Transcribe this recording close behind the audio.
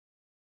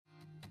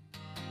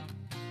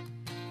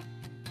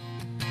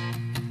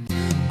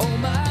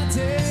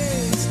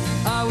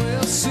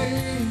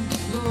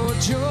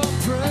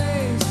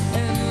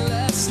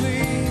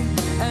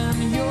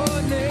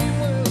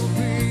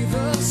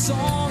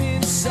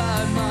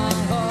inside my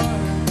heart.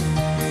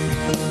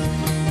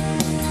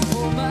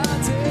 For my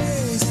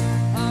days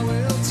I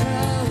will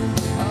tell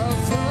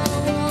of the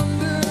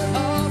wonder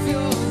of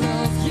your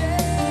love,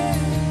 yeah.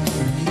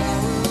 And I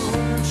will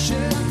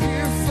worship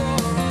you for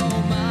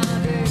all my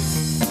days.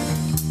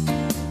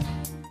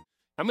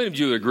 How many of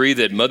you agree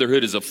that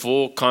motherhood is a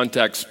full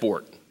contact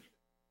sport?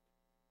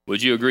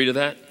 Would you agree to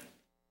that?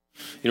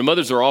 You know,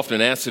 mothers are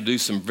often asked to do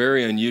some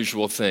very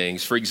unusual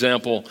things. For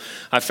example,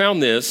 I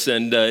found this,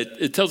 and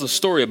it tells a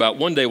story about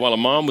one day while a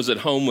mom was at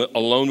home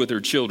alone with her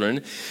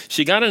children,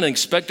 she got an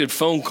unexpected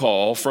phone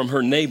call from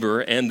her neighbor,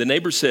 and the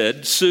neighbor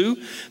said,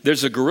 "Sue,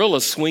 there's a gorilla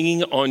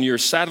swinging on your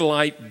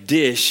satellite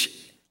dish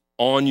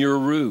on your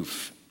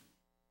roof."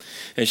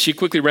 And she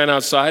quickly ran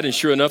outside, and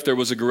sure enough, there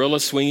was a gorilla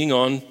swinging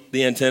on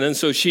the antenna. And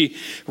so she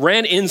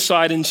ran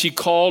inside, and she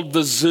called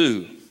the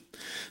zoo.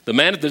 The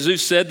man at the zoo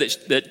said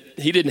that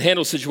he didn't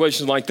handle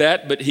situations like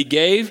that, but he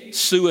gave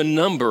Sue a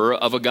number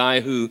of a guy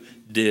who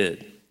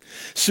did.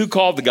 Sue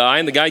called the guy,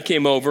 and the guy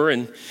came over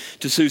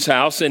to Sue's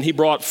house, and he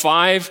brought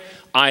 5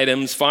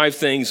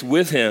 things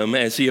with him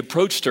as he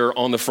approached her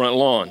on the front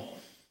lawn: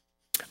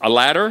 a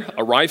ladder,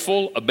 a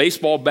rifle, a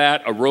baseball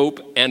bat, a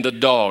rope, and a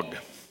dog.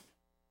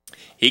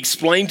 He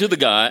explained to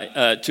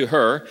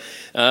her,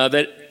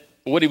 that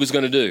what he was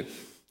going to do.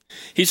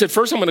 He said,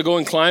 "First, I'm going to go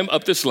and climb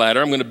up this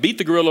ladder. I'm going to beat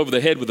the gorilla over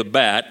the head with a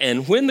bat.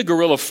 And when the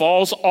gorilla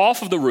falls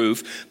off of the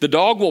roof, the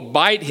dog will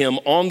bite him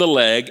on the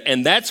leg.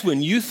 And that's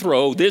when you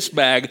throw this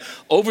bag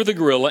over the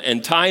gorilla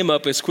and tie him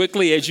up as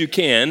quickly as you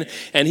can.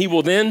 And we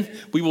will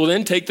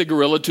then take the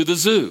gorilla to the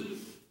zoo."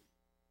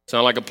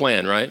 Sound like a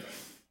plan, right?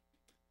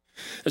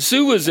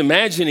 Sue was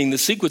imagining the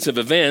sequence of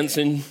events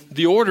and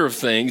the order of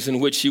things in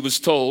which she was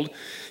told.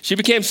 She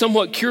became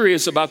somewhat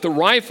curious about the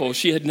rifle.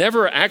 She had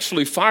never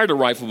actually fired a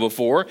rifle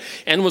before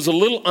and was a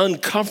little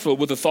uncomfortable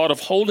with the thought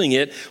of holding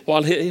it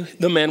while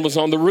the man was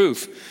on the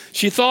roof.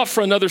 She thought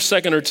for another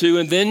second or two,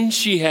 and then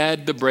she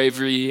had the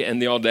bravery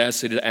and the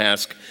audacity to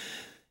ask,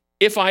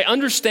 "If I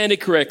understand it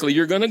correctly,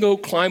 you're going to go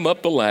climb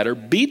up the ladder,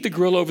 beat the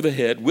gorilla over the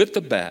head with the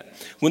bat.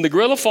 When the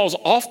gorilla falls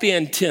off the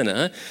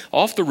antenna,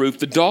 off the roof,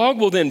 the dog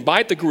will then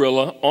bite the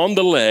gorilla on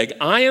the leg.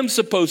 I am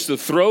supposed to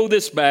throw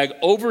this bag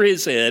over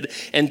his head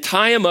and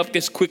tie him up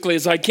as quickly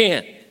as I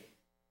can.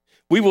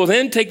 We will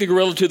then take the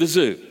gorilla to the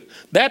zoo.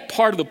 That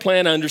part of the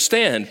plan I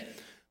understand,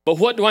 but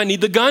what do I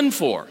need the gun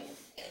for?"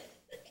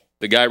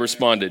 The guy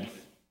responded,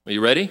 "Are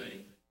you ready?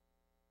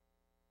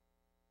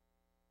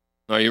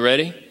 Are you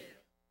ready?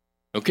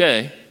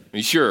 Okay, are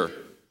you sure?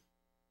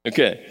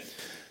 Okay.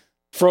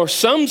 For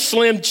some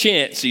slim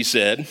chance," he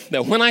said,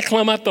 "that when I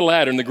climb up the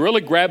ladder and the gorilla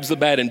grabs the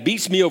bat and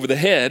beats me over the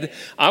head,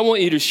 I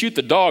want you to shoot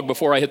the dog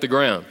before I hit the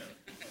ground."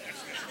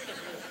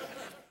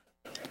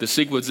 The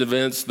sequence of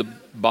events, the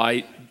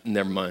bite,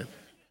 never mind.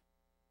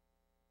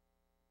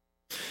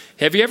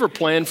 Have you ever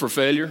planned for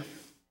failure?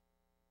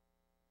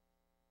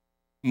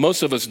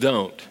 Most of us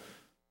don't.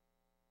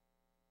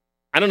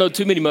 I don't know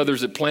too many mothers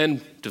that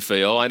plan to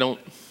fail. I don't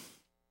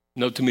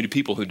know too many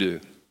people who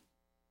do.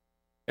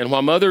 And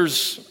while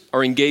mothers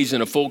are engaged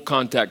in a full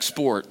contact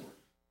sport,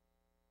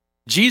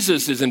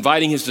 Jesus is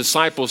inviting his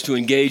disciples to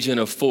engage in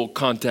a full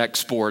contact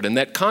sport. And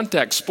that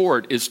contact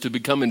sport is to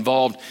become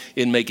involved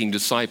in making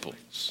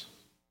disciples.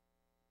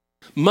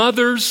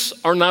 Mothers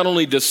are not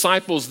only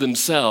disciples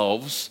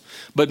themselves,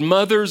 but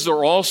mothers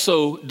are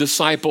also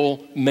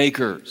disciple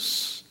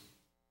makers.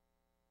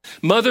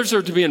 Mothers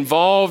are to be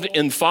involved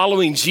in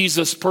following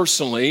Jesus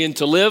personally and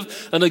to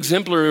live an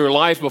exemplary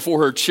life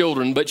before her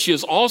children, but she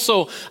is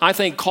also, I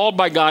think, called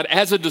by God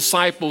as a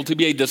disciple to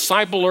be a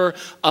discipler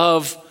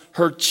of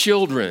her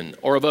children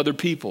or of other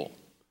people.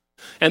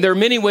 And there are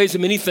many ways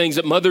and many things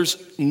that mothers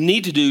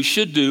need to do,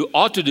 should do,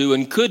 ought to do,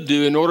 and could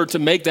do in order to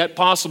make that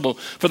possible.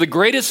 For the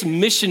greatest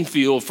mission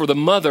field for the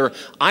mother,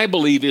 I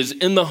believe, is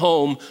in the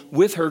home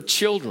with her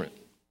children.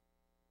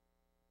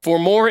 For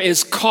more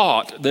is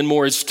caught than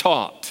more is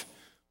taught,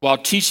 while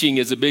teaching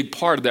is a big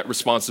part of that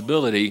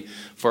responsibility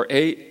for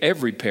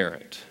every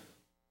parent.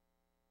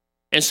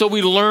 And so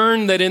we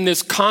learn that in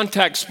this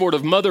contact sport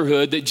of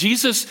motherhood that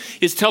Jesus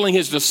is telling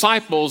his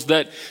disciples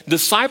that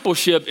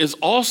discipleship is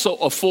also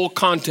a full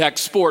contact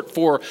sport.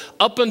 For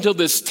up until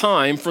this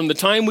time, from the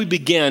time we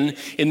began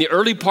in the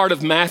early part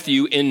of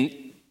Matthew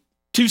in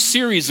 2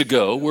 series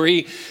ago, where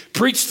he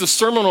preached the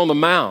Sermon on the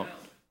Mount,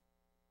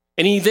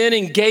 and he then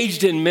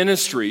engaged in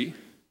ministry,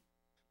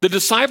 the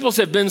disciples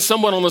have been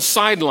somewhat on the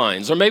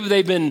sidelines, or maybe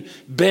they've been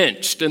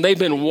benched, and they've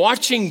been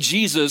watching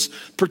Jesus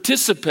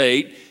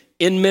participate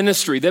in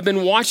ministry. They've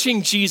been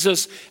watching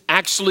Jesus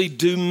actually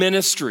do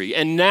ministry.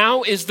 And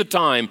now is the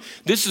time,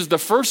 this is the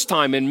first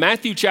time in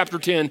Matthew chapter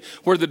 10,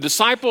 where the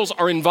disciples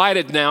are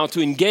invited now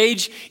to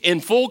engage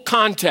in full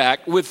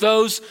contact with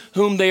those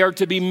whom they are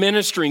to be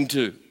ministering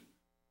to.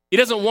 He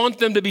doesn't want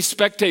them to be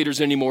spectators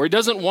anymore. He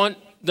doesn't want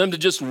them to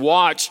just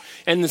watch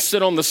and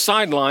sit on the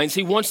sidelines.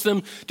 He wants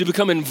them to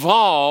become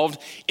involved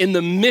in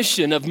the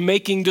mission of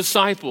making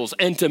disciples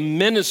and to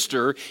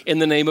minister in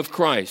the name of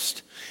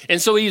Christ.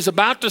 And so he's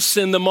about to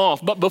send them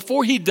off. But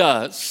before he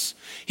does,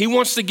 he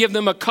wants to give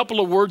them a couple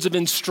of words of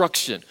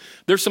instruction.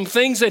 There's some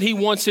things that he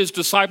wants his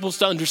disciples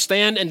to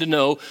understand and to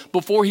know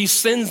before he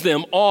sends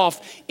them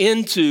off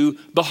into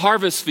the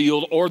harvest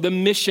field or the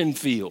mission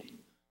field.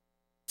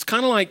 It's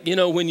kind of like,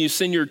 when you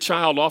send your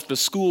child off to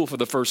school for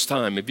the first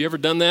time. Have you ever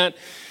done that?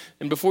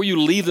 And before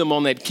you leave them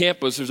on that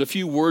campus, there's a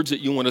few words that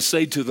you want to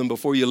say to them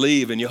before you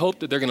leave, and you hope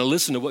that they're going to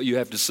listen to what you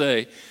have to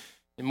say.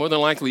 And more than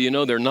likely,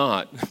 they're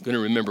not going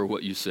to remember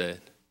what you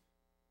said.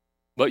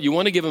 But you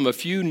want to give them a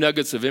few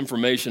nuggets of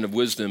information, of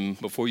wisdom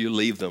before you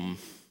leave them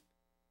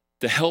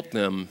to help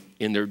them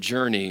in their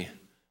journey.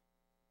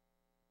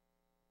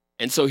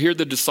 And so here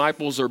the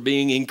disciples are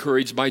being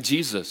encouraged by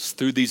Jesus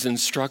through these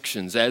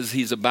instructions as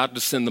he's about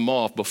to send them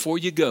off. Before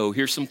you go,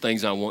 here's some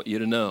things I want you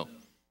to know.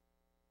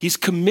 He's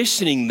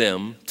commissioning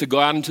them to go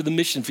out into the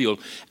mission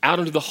field, out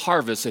into the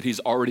harvest that he's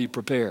already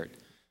prepared.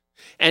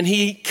 And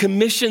he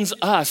commissions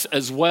us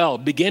as well,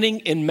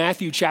 beginning in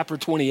Matthew chapter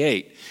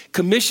 28,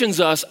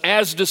 commissions us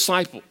as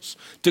disciples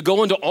to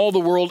go into all the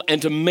world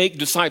and to make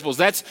disciples.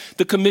 That's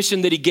the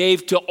commission that he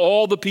gave to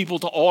all the people,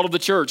 to all of the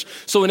church.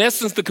 So in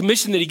essence, the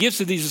commission that he gives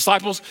to these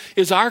disciples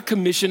is our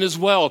commission as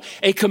well,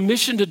 a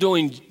commission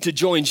to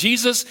join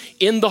Jesus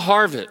in the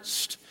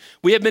harvest.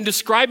 We have been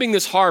describing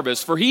this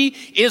harvest, for he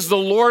is the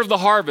Lord of the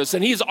harvest,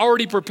 and he has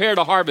already prepared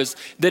a harvest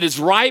that is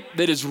ripe,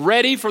 that is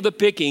ready for the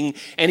picking,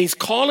 and he's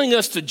calling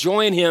us to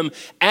join him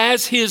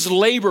as his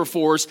labor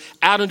force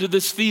out into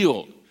this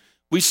field.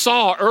 We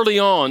saw early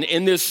on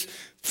in this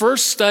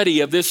first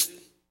study of this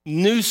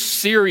new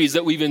series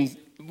that we've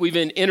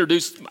been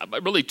introduced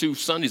really 2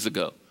 Sundays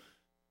ago,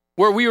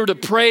 where we were to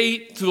pray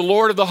to the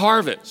Lord of the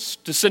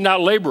harvest to send out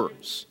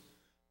laborers.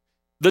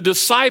 The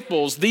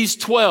disciples, these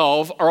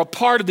 12, are a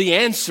part of the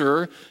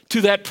answer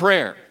to that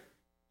prayer.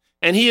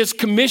 And he is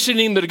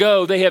commissioning them to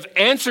go. They have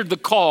answered the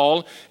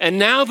call, and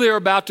now they're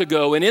about to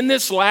go. And in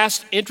this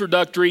last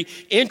instruction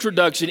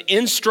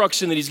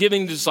that he's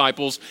giving the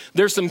disciples,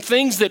 there's some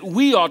things that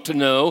we ought to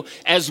know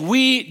as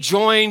we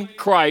join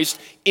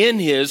Christ in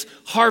his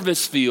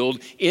harvest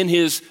field, in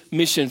his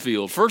mission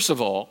field. First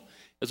of all,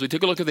 as we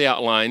take a look at the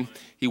outline,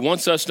 he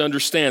wants us to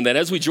understand that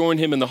as we join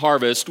him in the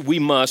harvest, we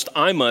must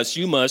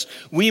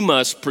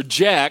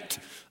project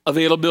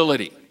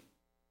availability.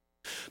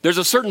 There's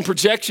a certain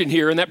projection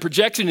here, and that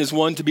projection is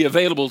one to be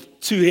available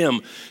to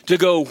him, to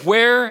go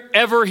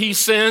wherever he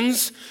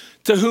sends,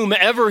 to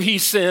whomever he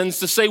sends,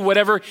 to say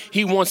whatever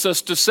he wants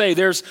us to say.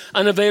 There's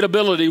an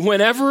availability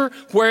whenever,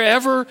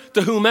 wherever,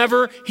 to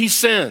whomever he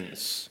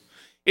sends.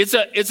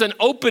 It's an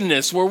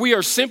openness where we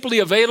are simply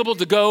available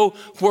to go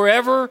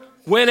wherever,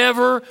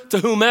 whenever, to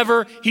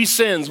whomever he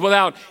sends,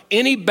 without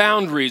any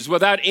boundaries,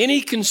 without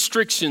any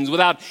constrictions,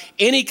 without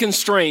any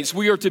constraints.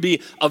 We are to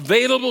be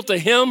available to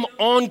him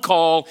on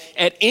call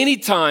at any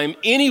time,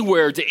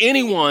 anywhere, to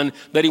anyone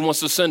that he wants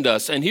to send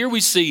us. And here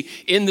we see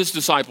in this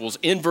disciples,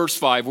 in verse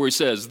 5, where he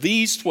says,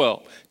 these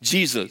 12,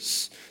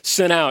 Jesus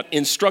sent out,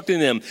 instructing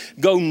them,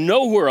 go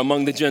nowhere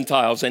among the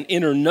Gentiles and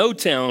enter no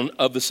town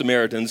of the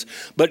Samaritans,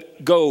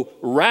 but go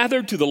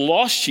rather to the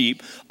lost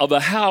sheep of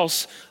the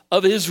house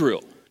of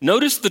Israel.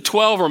 Notice the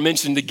 12 are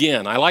mentioned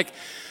again. I like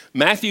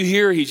Matthew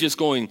here. He's just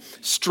going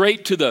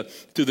straight to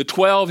the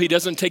 12. He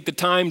doesn't take the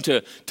time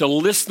to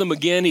list them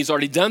again. He's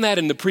already done that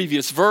in the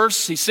previous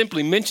verse. He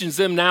simply mentions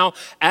them now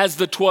as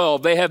the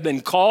 12. They have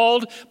been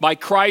called by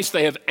Christ.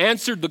 They have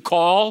answered the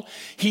call.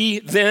 He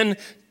then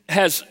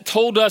has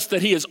told us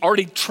that he has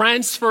already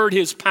transferred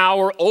his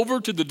power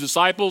over to the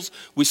disciples.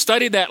 We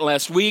studied that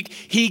last week.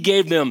 He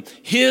gave them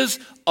his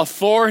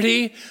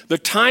authority. The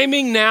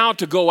timing now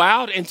to go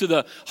out into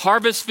the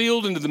harvest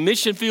field, into the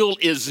mission field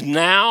is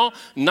now,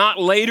 not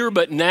later,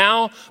 but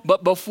now.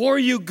 But before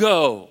you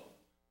go,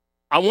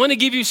 I want to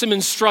give you some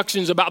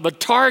instructions about the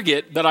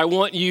target that I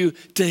want you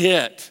to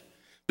hit.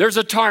 There's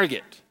a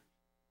target.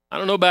 I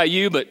don't know about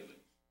you, but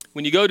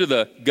when you go to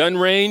the gun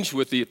range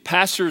with the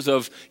pastors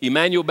of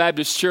Immanuel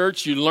Baptist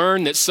Church, you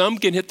learn that some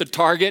can hit the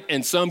target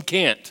and some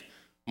can't.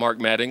 Mark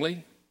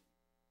Mattingly.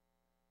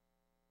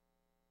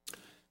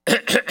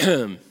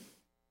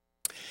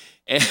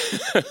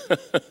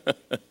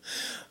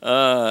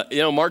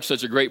 Mark's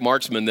such a great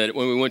marksman that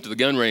when we went to the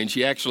gun range,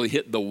 he actually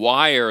hit the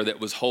wire that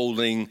was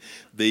holding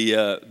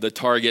the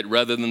target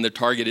rather than the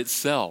target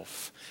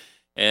itself.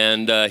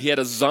 And he had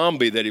a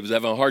zombie that he was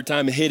having a hard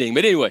time hitting.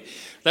 But anyway,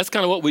 that's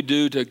kind of what we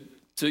do to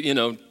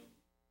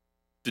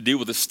deal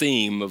with the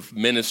steam of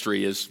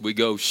ministry as we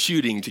go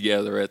shooting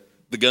together at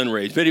the gun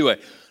range. But anyway,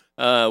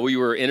 we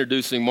were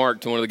introducing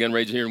Mark to one of the gun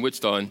ranges here in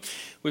Wichita, and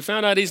we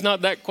found out he's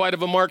not that quite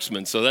of a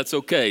marksman, so that's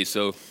okay.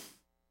 So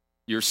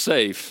you're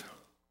safe.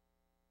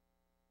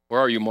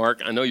 Where are you,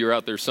 Mark? I know you're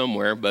out there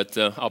somewhere, but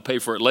I'll pay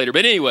for it later.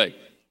 But anyway,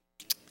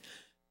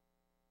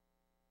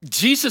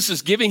 Jesus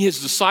is giving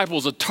his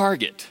disciples a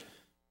target,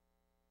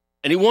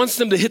 and he wants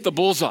them to hit the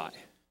bullseye.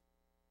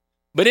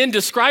 But in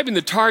describing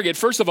the target,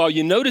 first of all,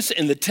 you notice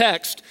in the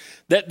text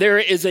that there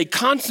is a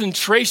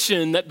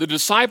concentration that the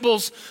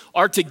disciples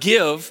are to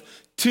give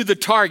to the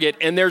target,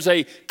 and there's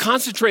a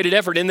concentrated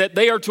effort in that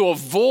they are to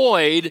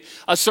avoid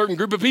a certain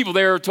group of people.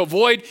 They are to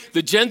avoid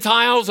the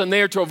Gentiles, and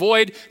they are to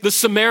avoid the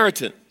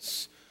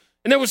Samaritans.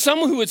 And there was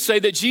someone who would say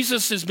that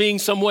Jesus is being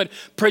somewhat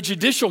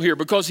prejudicial here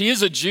because he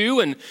is a Jew,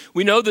 and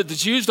we know that the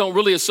Jews don't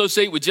really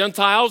associate with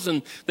Gentiles,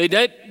 and they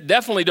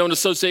definitely don't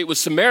associate with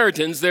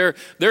Samaritans. They're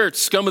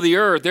scum of the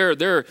earth.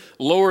 They're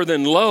lower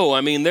than low.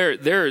 I mean,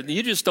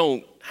 you just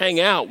don't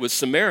hang out with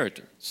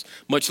Samaritans,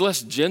 much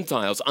less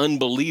Gentiles,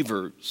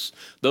 unbelievers,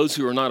 those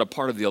who are not a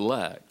part of the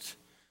elect.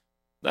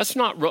 That's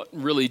not what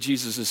really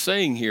Jesus is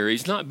saying here.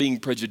 He's not being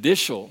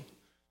prejudicial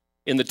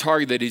in the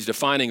target that he's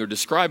defining or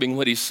describing.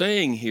 What he's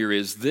saying here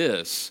is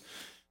this: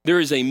 there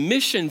is a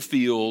mission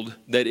field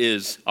that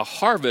is a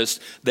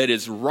harvest that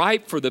is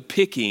ripe for the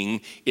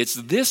picking. It's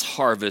this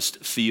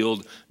harvest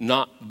field,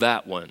 not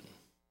that one.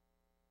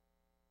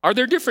 Are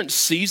there different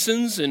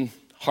seasons in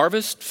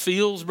harvest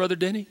fields, Brother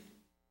Denny?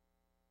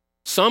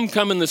 Some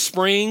come in the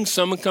spring,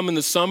 some come in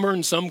the summer,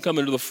 and some come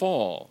into the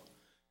fall.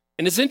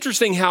 And it's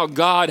interesting how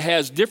God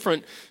has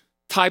different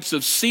types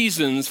of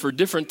seasons for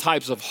different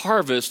types of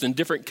harvest and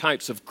different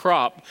types of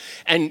crop.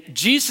 And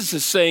Jesus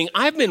is saying,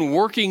 I've been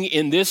working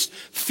in this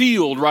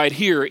field right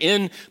here,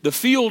 in the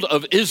field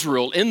of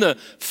Israel, in the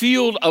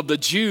field of the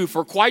Jew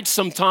for quite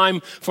some time.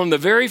 From the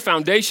very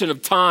foundation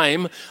of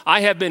time,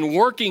 I have been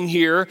working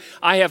here.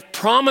 I have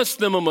promised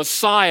them a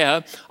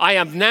Messiah. I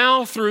have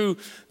now through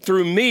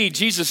me,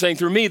 Jesus saying,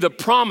 through me, the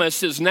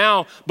promise is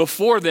now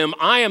before them.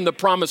 I am the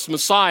promised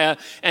Messiah,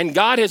 and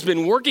God has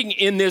been working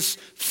in this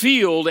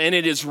field, and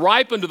it is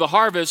ripened to the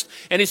harvest.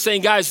 And he's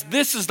saying, guys,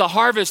 this is the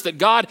harvest that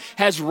God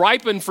has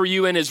ripened for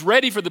you and is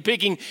ready for the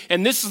picking,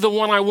 and this is the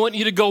one I want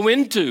you to go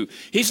into.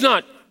 He's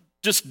not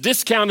just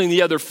discounting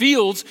the other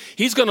fields.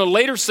 He's going to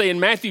later say in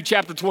Matthew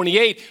chapter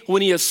 28,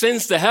 when he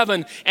ascends to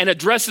heaven and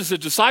addresses the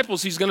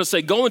disciples, he's going to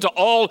say, go into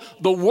all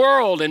the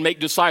world and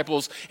make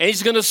disciples. And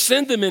he's going to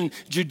send them in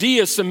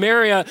Judea,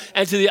 Samaria,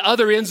 and to the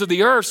other ends of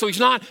the earth. So he's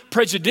not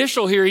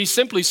prejudicial here. He's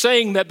simply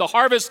saying that the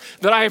harvest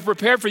that I have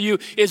prepared for you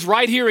is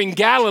right here in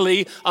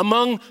Galilee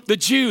among the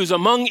Jews,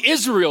 among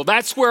Israel.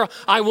 That's where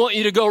I want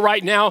you to go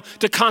right now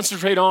to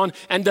concentrate on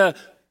and to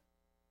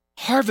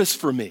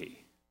harvest for me.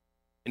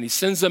 And he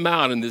sends them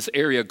out in this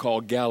area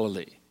called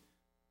Galilee.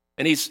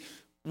 And he's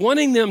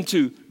wanting them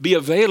to be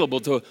available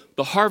to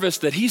the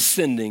harvest that he's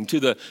sending, to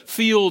the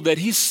field that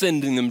he's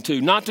sending them to,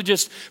 not to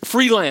just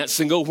freelance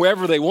and go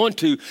wherever they want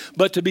to,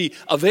 but to be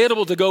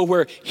available to go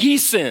where he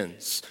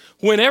sends,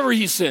 whenever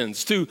he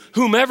sends, to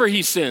whomever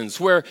he sends,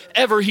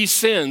 wherever he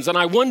sends. And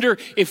I wonder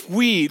if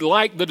we,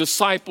 like the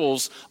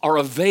disciples, are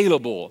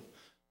available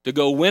to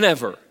go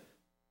whenever,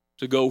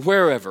 to go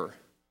wherever,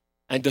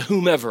 and to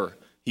whomever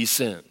he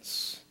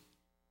sends.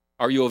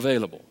 Are you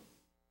available?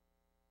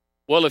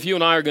 Well, if you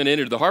and I are going to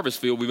enter the harvest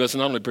field, we must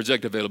not only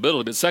project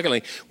availability, but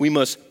secondly, we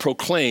must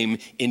proclaim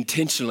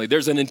intentionally.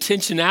 There's an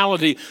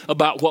intentionality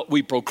about what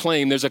we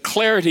proclaim. There's a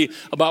clarity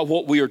about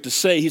what we are to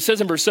say. He says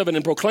in verse 7,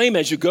 and proclaim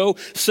as you go,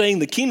 saying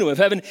the kingdom of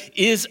heaven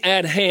is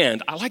at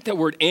hand. I like that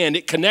word and.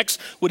 It connects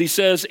what he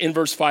says in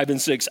verse 5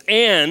 and 6.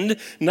 And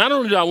not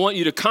only do I want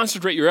you to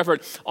concentrate your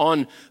effort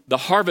on the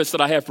harvest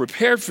that I have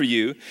prepared for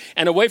you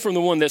and away from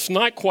the one that's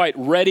not quite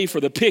ready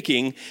for the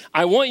picking,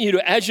 I want you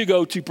to, as you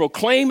go, to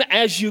proclaim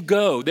as you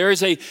go. There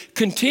is a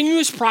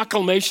continuous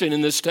proclamation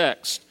in this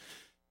text.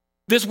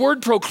 This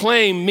word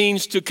proclaim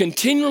means to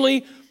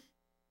continually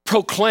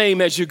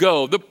proclaim as you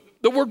go.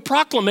 The word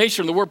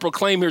proclamation, the word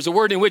proclaim here is a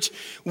word in which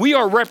we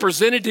are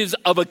representatives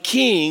of a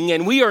king,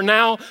 and we are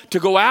now to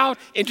go out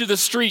into the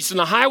streets and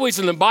the highways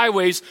and the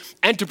byways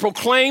and to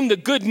proclaim the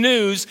good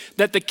news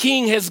that the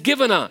king has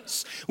given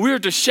us. We are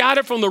to shout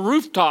it from the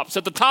rooftops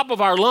at the top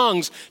of our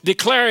lungs,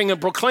 declaring and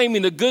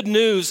proclaiming the good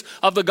news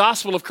of the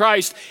gospel of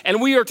Christ.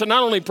 And we are to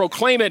not only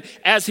proclaim it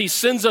as he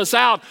sends us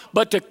out,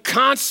 but to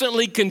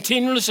constantly,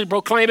 continuously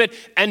proclaim it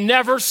and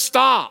never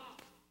stop.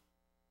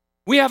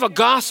 We have a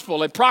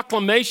gospel, a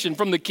proclamation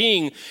from the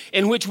King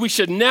in which we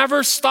should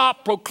never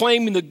stop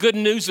proclaiming the good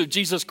news of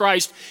Jesus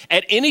Christ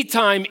at any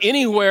time,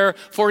 anywhere,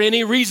 for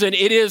any reason.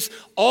 It is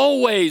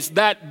always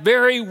that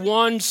very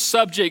one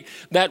subject,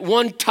 that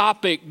one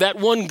topic, that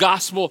one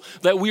gospel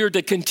that we are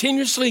to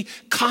continuously,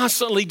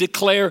 constantly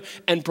declare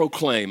and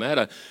proclaim. I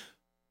had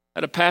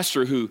a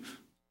pastor who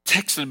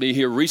texted me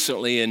here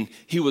recently, and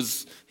he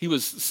was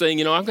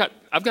saying, I've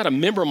got a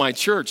member of my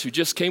church who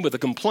just came with a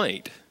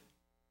complaint.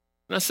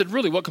 And I said,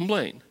 really, what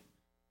complaint?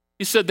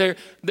 He said,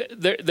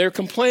 they're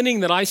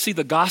complaining that I see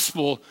the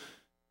gospel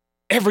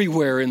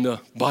everywhere in the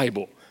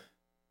Bible.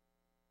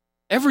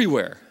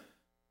 Everywhere.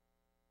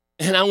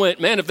 And I went,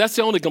 man, if that's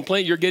the only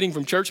complaint you're getting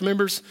from church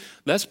members,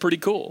 that's pretty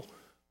cool.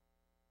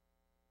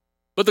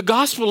 But the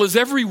gospel is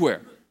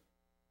everywhere.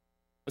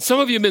 Some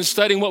of you have been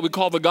studying what we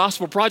call the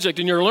Gospel Project,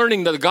 and you're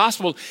learning that the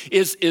gospel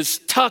is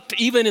tucked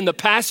even in the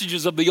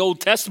passages of the Old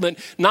Testament,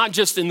 not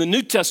just in the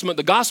New Testament.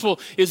 The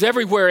gospel is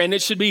everywhere, and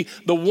it should be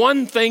the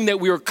one thing that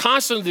we are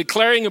constantly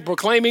declaring and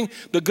proclaiming,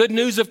 the good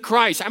news of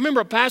Christ. I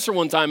remember a pastor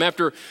one time,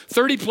 after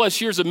 30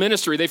 plus years of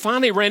ministry, they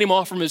finally ran him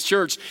off from his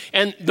church,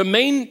 and the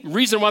main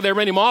reason why they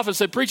ran him off is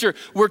said, "Preacher,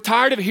 we're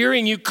tired of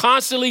hearing you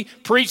constantly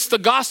preach the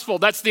gospel.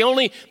 That's the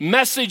only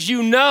message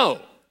you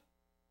know."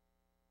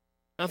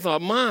 I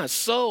thought, my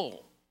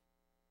soul.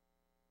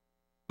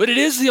 But it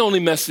is the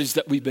only message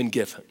that we've been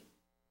given.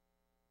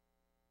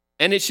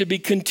 And it should be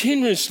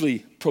continuously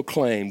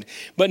proclaimed.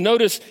 But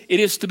notice, it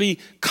is to be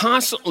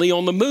constantly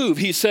on the move.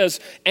 He says,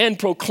 and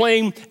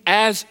proclaim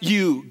as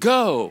you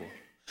go.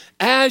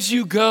 As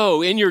you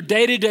go in your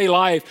day-to-day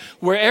life,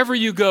 wherever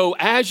you go,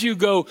 as you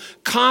go,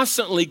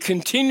 constantly,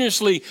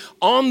 continuously,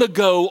 on the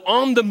go,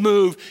 on the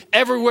move,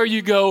 everywhere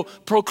you go,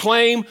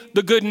 proclaim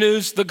the good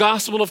news, the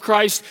gospel of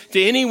Christ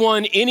to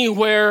anyone,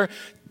 anywhere,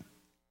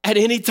 at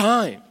any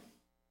time.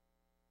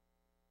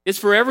 It's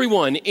for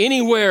everyone,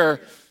 anywhere,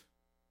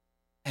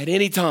 at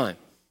any time,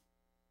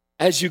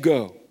 as you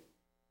go.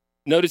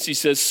 Notice he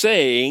says,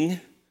 saying,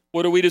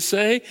 what are we to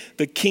say?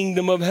 The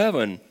kingdom of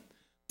heaven.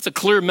 It's a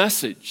clear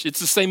message. It's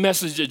the same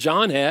message that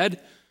John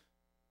had.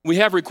 We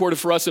have recorded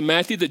for us in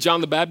Matthew that John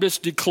the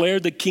Baptist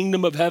declared the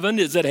kingdom of heaven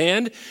is at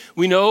hand.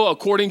 We know,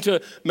 according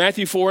to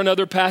Matthew 4 and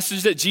other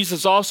passages, that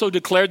Jesus also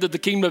declared that the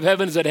kingdom of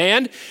heaven is at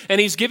hand. And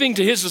he's giving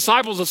to his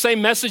disciples the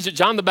same message that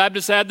John the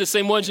Baptist had, the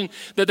same one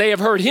that they have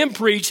heard him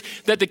preach,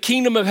 that the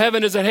kingdom of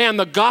heaven is at hand.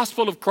 The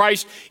gospel of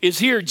Christ is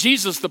here.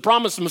 Jesus, the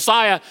promised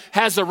Messiah,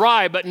 has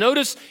arrived. But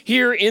notice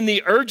here in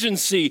the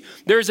urgency,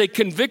 there's a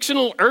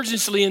convictional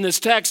urgency in this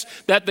text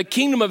that the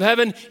kingdom of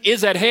heaven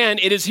is at hand.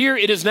 It is here,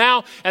 it is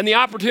now, and the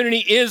opportunity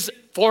is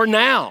for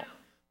now,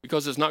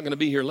 because it's not going to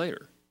be here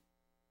later.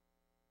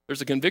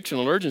 There's a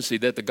convictional urgency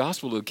that the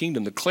gospel of the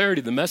kingdom, the clarity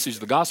of the message of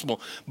the gospel,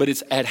 but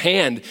it's at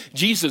hand.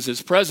 Jesus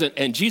is present,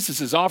 and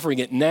Jesus is offering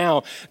it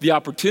now. The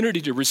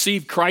opportunity to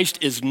receive Christ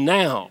is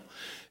now.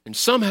 And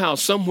somehow,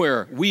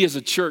 somewhere, we as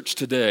a church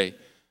today,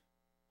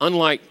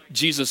 unlike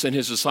Jesus and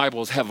his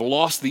disciples, have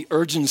lost the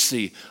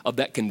urgency of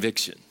that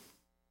conviction.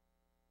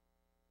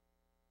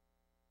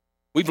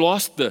 We've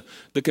lost the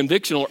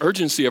convictional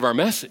urgency of our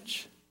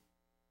message.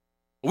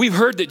 We've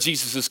heard that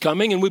Jesus is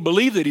coming, and we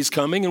believe that he's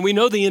coming, and we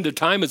know the end of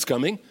time is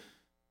coming,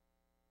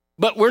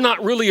 but we're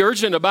not really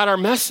urgent about our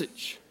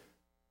message.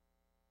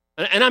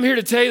 And I'm here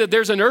to tell you that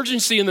there's an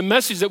urgency in the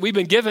message that we've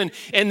been given,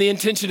 and the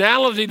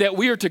intentionality that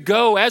we are to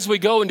go as we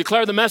go and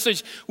declare the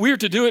message. We are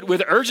to do it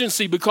with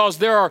urgency, because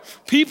there are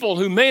people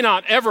who may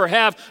not ever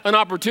have an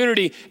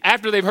opportunity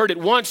after they've heard it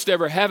once to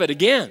ever have it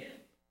again.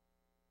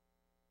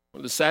 One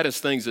of the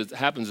saddest things that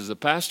happens as a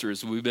pastor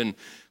is we've been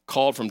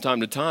called from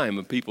time to time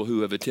of people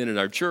who have attended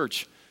our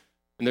church.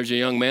 And there's a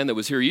young man that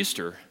was here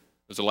Easter.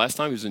 It was the last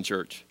time he was in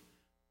church.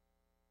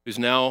 Who's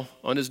now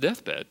on his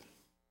deathbed.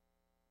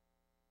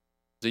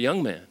 He's a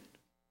young man.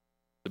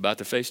 About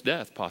to face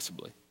death,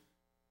 possibly.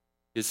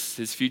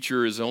 His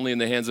future is only in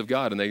the hands of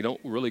God, and they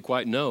don't really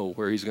quite know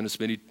where he's going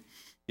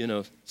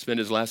to spend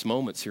his last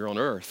moments here on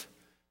earth.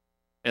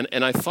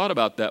 And I thought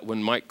about that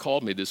when Mike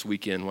called me this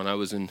weekend when I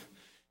was in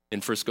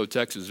Frisco,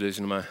 Texas,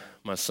 visiting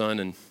my son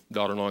and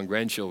daughter-in-law and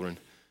grandchildren.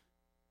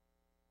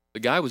 The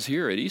guy was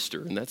here at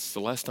Easter, and that's the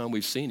last time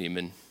we've seen him,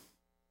 and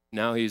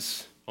now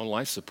he's on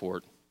life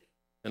support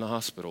in a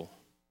hospital.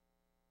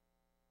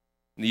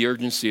 The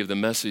urgency of the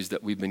message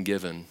that we've been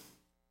given,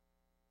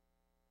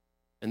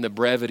 and the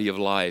brevity of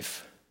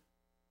life,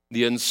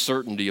 the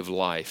uncertainty of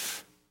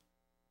life,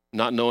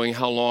 not knowing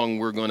how long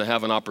we're going to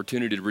have an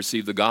opportunity to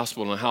receive the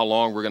gospel and how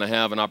long we're going to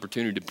have an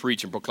opportunity to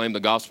preach and proclaim the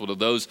gospel to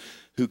those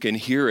who can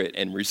hear it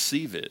and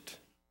receive it.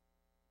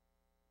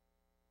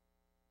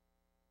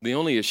 The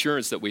only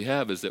assurance that we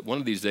have is that one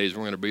of these days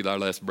we're going to breathe our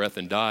last breath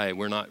and die.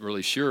 We're not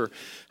really sure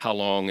how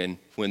long and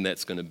when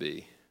that's going to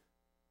be.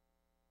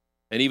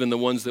 And even the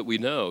ones that we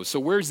know. So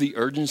where's the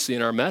urgency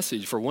in our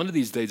message? For one of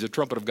these days, the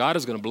trumpet of God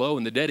is going to blow,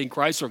 and the dead in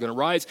Christ are going to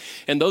rise,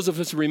 and those of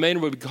us who remain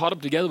will be caught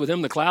up together with him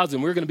in the clouds,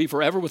 and we're going to be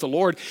forever with the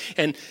Lord.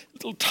 And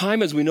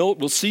time as we know it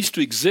will cease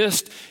to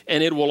exist,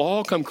 and it will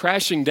all come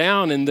crashing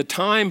down, and the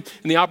time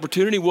and the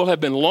opportunity will have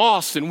been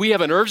lost, and we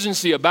have an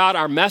urgency about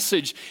our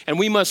message, and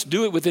we must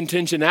do it with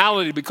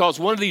intentionality,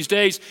 because one of these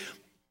days,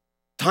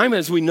 time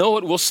as we know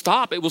it will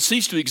stop. It will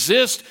cease to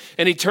exist,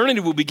 and eternity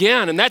will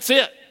begin, and that's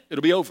it.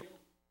 It'll be over.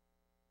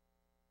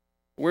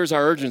 Where's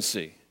our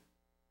urgency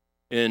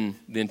in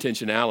the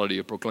intentionality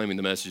of proclaiming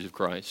the message of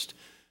Christ?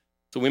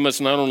 So we must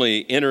not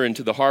only enter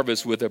into the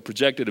harvest with a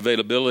projected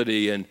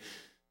availability and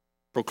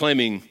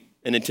proclaiming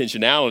an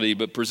intentionality,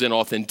 but present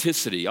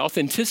authenticity.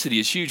 Authenticity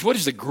is huge. What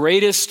is the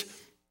greatest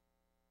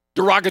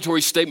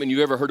derogatory statement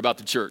you ever heard about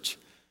the church?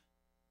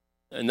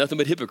 And nothing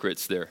but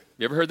hypocrites there.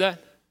 You ever heard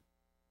that?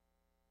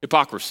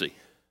 Hypocrisy.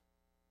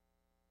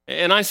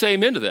 And I say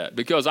amen to that,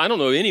 because I don't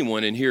know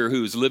anyone in here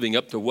who's living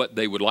up to what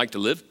they would like to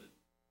live.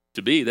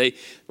 to be.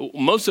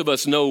 Most of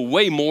us know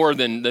way more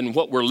than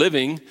what we're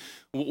living.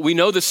 We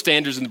know the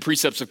standards and the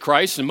precepts of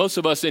Christ, and most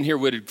of us in here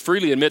would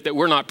freely admit that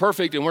we're not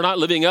perfect and we're not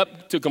living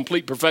up to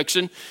complete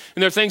perfection.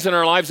 And there are things in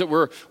our lives that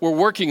we're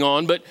working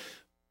on,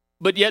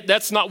 but yet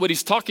that's not what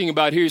he's talking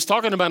about here. He's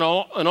talking about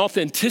an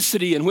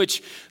authenticity in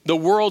which the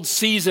world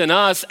sees in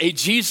us a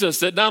Jesus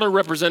that not only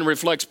represents and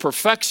reflects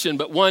perfection,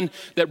 but one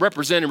that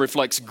represents and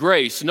reflects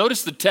grace.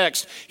 Notice the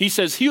text. He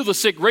says, heal the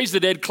sick, raise the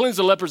dead, cleanse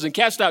the lepers, and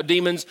cast out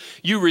demons.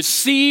 You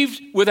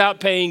received without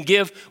paying,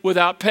 give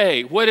without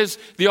pay. What is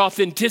the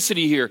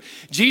authenticity here?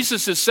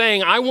 Jesus is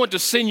saying, I want to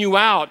send you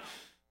out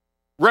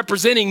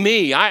representing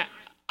me.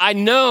 I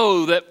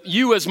know that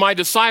you as my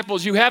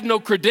disciples, you have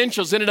no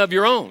credentials in and of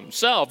your own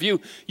self.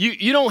 You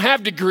don't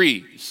have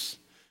degrees.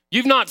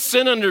 You've not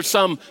sent under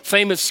some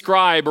famous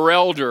scribe or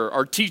elder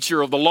or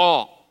teacher of the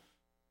law.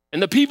 And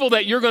the people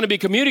that you're going to be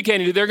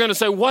communicating to, they're going to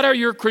say, what are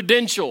your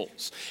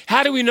credentials?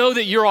 How do we know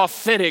that you're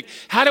authentic?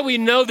 How do we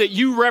know that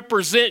you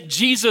represent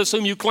Jesus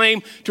whom you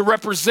claim to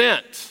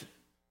represent?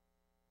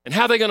 And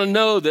how are they going to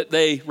know that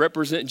they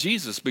represent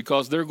Jesus?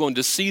 Because they're going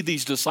to see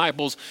these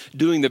disciples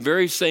doing the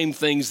very same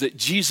things that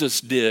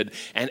Jesus did.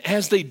 And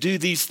as they do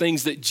these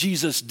things that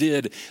Jesus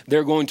did,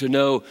 they're going to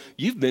know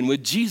you've been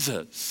with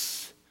Jesus.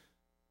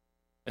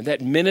 And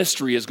that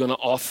ministry is going to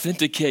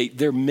authenticate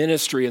their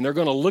ministry. And they're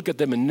going to look at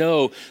them and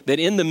know that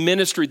in the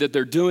ministry that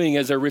they're doing,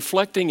 as they're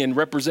reflecting and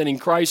representing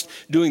Christ,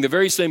 doing the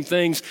very same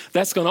things,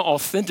 that's going to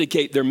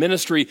authenticate their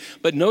ministry.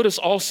 But notice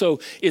also,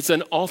 it's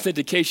an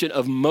authentication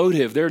of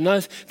motive. There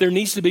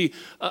needs to be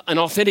an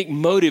authentic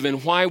motive in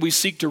why we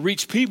seek to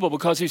reach people,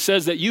 because he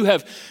says that you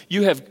have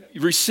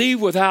received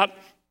without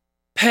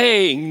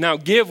paying, now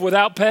give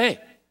without pay.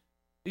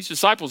 These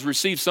disciples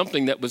received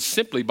something that was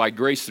simply by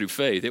grace through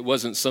faith. It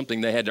wasn't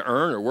something they had to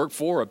earn or work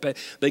for or pay.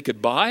 They could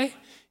buy.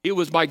 It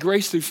was by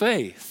grace through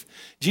faith.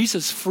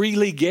 Jesus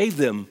freely gave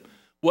them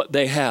what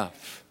they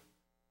have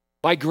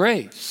by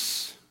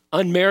grace,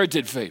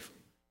 unmerited favor.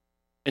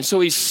 And so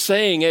he's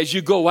saying, as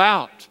you go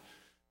out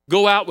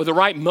with the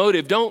right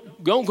motive.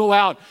 Don't go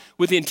out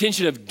with the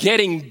intention of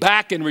getting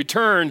back in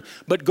return,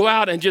 but go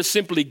out and just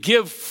simply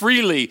give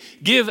freely,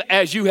 give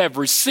as you have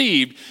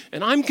received.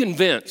 And I'm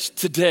convinced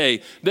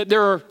today that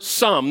there are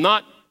some,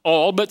 not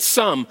all, but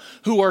some,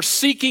 who are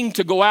seeking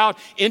to go out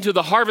into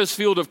the harvest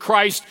field of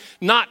Christ,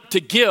 not to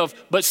give,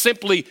 but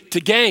simply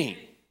to gain.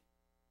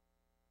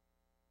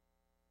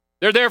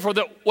 They're there for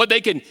what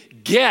they can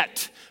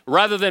get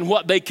rather than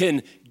what they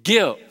can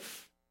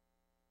give.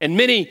 And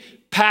many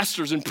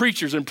pastors and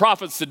preachers and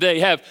prophets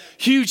today have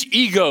huge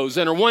egos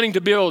and are wanting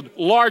to build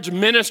large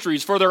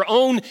ministries for their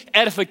own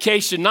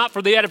edification, not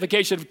for the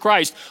edification of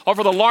Christ, or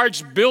for the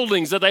large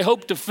buildings that they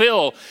hope to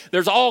fill.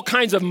 There's all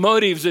kinds of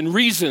motives and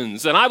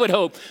reasons. And I would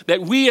hope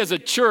that we as a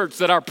church,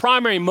 that our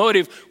primary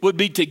motive would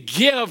be to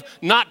give,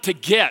 not to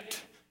get.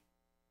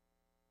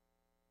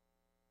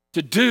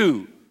 To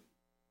do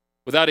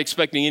without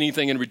expecting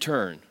anything in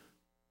return.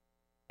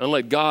 And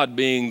let God,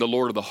 being the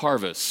Lord of the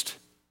harvest,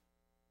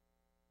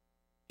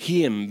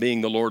 Him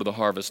being the Lord of the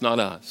harvest, not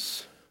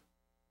us,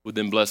 would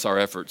then bless our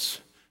efforts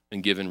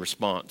and give in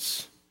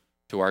response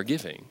to our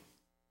giving.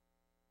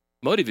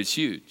 Motive is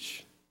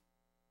huge.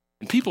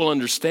 And people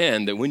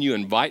understand that when you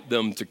invite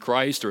them to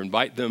Christ or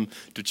invite them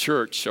to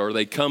church, or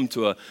they come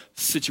to a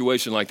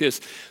situation like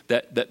this,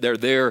 that they're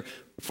there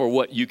for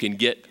what you can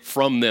get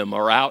from them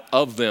or out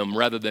of them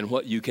rather than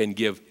what you can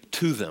give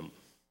to them.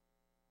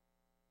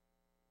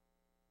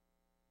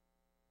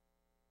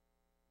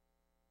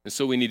 And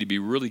so we need to be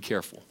really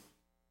careful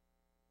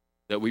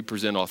that we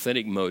present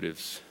authentic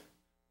motives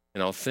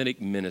and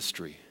authentic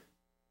ministry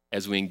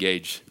as we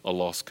engage a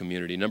lost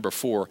community. Number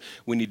 4,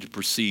 we need to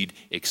proceed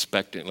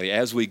expectantly.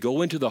 As we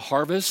go into the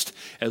harvest,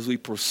 as we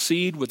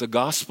proceed with the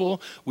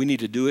gospel, we need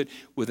to do it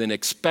with an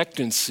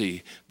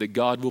expectancy that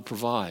God will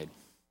provide.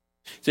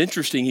 It's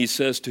interesting, he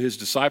says to his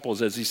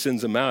disciples as he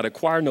sends them out,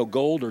 acquire no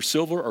gold or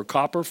silver or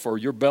copper for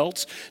your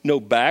belts, no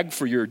bag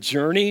for your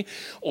journey,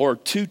 or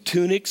 2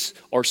 tunics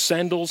or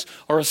sandals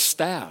or a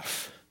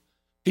staff.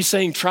 He's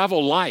saying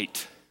travel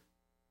light.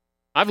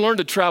 I've learned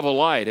to travel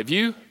light. Have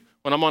you?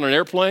 When I'm on an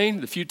airplane,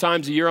 the few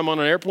times a year I'm on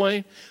an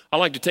airplane, I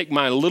like to take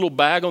my little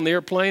bag on the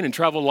airplane and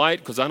travel light,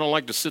 because I don't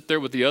like to sit there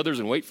with the others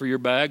and wait for your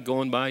bag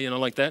going by,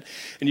 like that.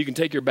 And you can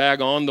take your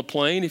bag on the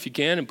plane if you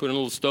can and put in a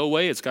little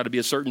stowaway. It's got to be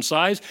a certain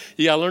size.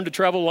 You got to learn to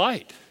travel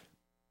light.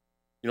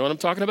 You know what I'm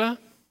talking about?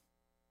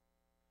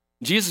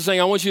 Jesus is saying,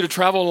 I want you to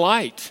travel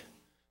light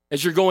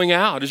as you're going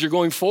out, as you're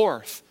going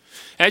forth.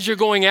 As you're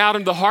going out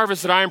into the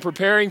harvest that I am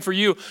preparing for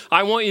you,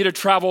 I want you to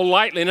travel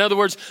lightly. In other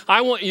words,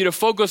 I want you to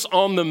focus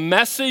on the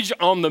message,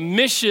 on the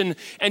mission,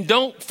 and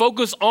don't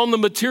focus on the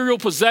material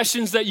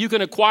possessions that you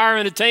can acquire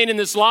and attain in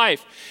this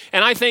life.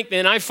 And I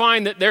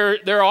find that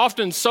there are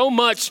often so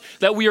much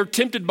that we are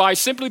tempted by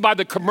simply by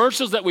the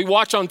commercials that we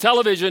watch on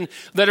television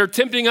that are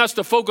tempting us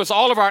to focus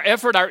all of our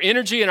effort, our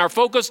energy, and our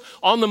focus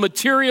on the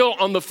material,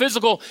 on the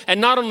physical,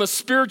 and not on the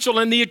spiritual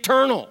and the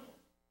eternal.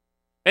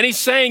 And he's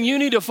saying you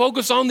need to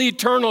focus on the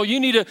eternal. You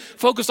need to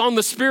focus on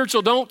the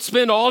spiritual. Don't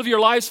spend all of your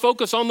lives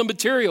focused on the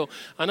material.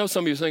 I know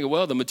some of you are thinking,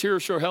 well, the material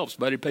sure helps,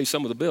 but it pays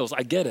some of the bills.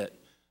 I get it.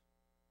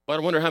 But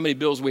I wonder how many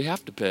bills we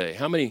have to pay.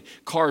 How many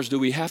cars do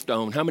we have to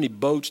own? How many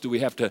boats do we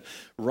have to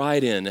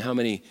ride in? How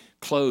many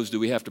clothes do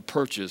we have to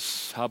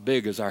purchase? How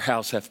big does our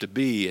house have to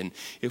be? And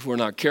if we're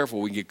not careful,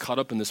 we get caught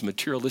up in this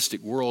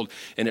materialistic world,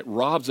 and it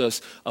robs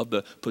us of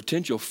the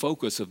potential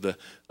focus of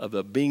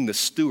the being the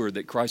steward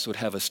that Christ would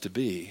have us to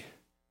be.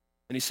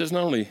 And he says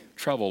not only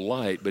travel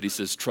light, but he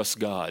says trust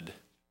God.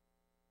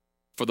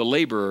 For the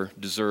laborer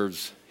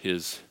deserves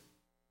his,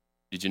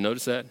 did you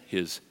notice that?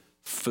 His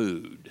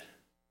food.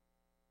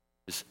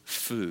 His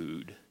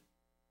food.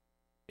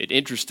 It's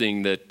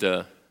interesting that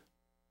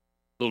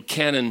little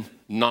Canon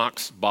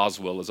Knox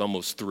Boswell is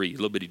almost 3,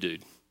 little bitty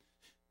dude.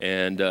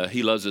 And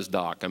he loves his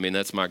Doc. I mean,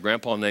 that's my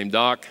grandpa named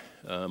Doc.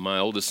 My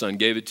oldest son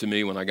gave it to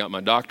me when I got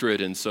my doctorate,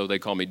 and so they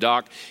call me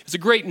Doc. It's a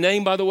great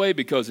name, by the way,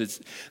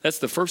 because that's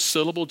the first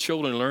syllable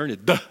children learn.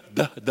 It's duh,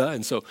 duh, duh.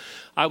 And so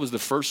I was the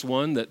first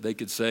one that they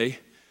could say,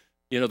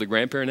 you know, the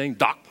grandparent name,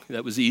 Doc.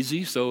 That was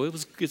easy, so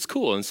it's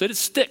cool. And so it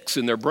sticks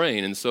in their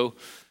brain. And so,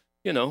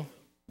 you know,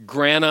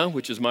 Grana,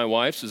 which is my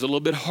wife's, is a little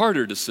bit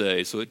harder to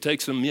say. So it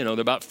takes them, you know,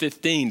 they're about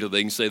 15 till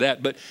they can say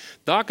that. But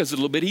Doc is a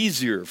little bit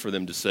easier for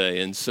them to say.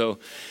 And so,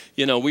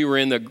 you know, we were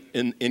in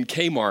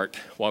Kmart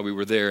while we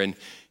were there, and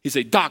he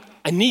said, Doc,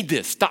 I need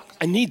this. Doc,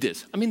 I need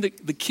this. I mean, the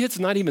kid's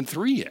not even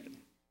 3 yet.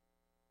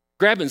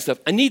 Grabbing stuff.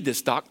 I need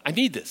this, Doc. I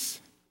need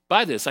this.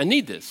 Buy this. I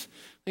need this.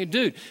 Hey,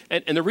 dude.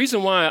 And the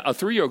reason why a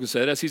 3-year-old can say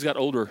that is he's got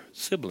older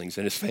siblings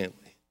in his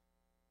family.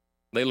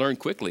 They learn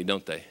quickly,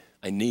 don't they?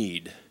 I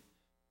need.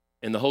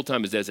 And the whole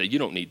time his dad said, you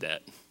don't need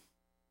that.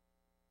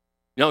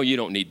 No, you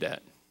don't need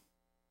that.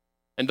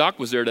 And Doc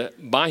was there to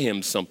buy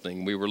him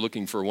something. We were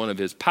looking for one of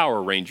his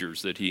Power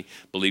Rangers that he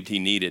believed he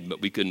needed,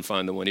 but we couldn't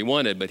find the one he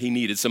wanted. But he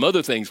needed some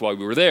other things while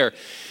we were there.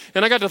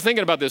 And I got to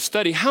thinking about this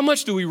study. How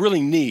much do we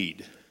really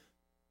need?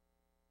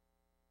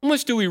 How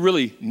much do we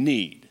really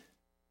need?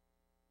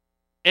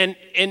 And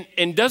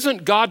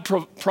doesn't God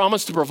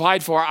promise to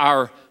provide for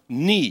our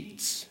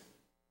needs?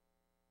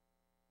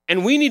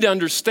 And we need to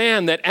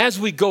understand that as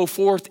we go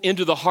forth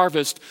into the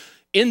harvest,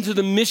 into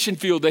the mission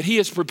field that he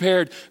has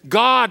prepared,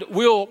 God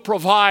will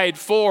provide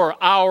for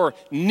our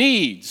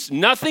needs.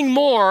 Nothing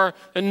more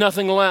and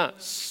nothing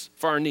less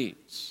for our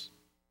needs.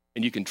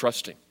 And you can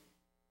trust him,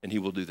 and he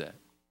will do that.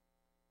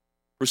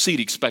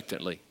 Proceed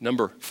expectantly.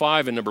 Number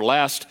 5 and number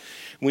last,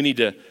 we need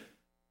to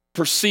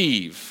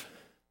perceive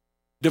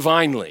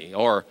divinely,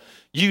 or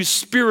use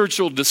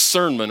spiritual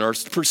discernment, or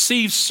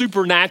perceive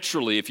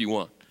supernaturally if you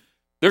want.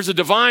 There's a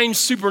divine,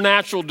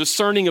 supernatural,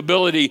 discerning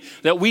ability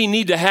that we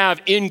need to have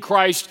in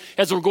Christ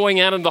as we're going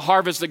out in the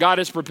harvest that God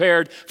has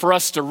prepared for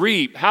us to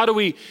reap. How do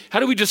we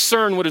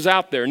discern what is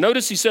out there?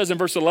 Notice he says in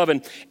verse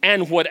 11,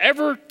 and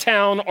whatever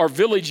town or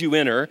village you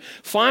enter,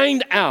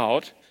 find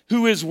out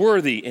who is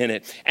worthy in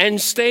it, and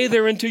stay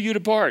there until you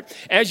depart.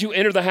 As you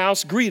enter the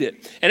house, greet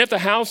it. And if the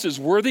house is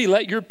worthy,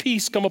 let your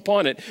peace come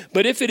upon it.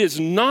 But if it is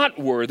not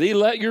worthy,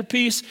 let your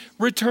peace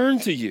return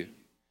to you.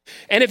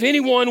 And if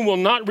anyone will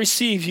not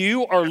receive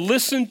you or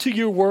listen to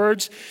your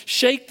words,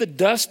 shake the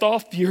dust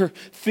off your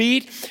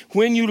feet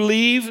when you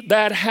leave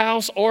that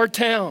house or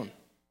town.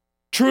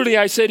 Truly,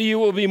 I say to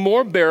you, it will be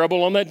more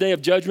bearable on that day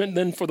of judgment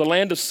than for the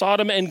land of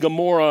Sodom and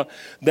Gomorrah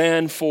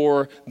than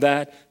for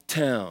that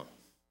town.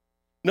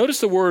 Notice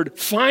the word,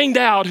 find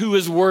out who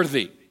is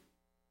worthy.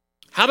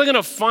 How are they going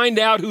to find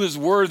out who is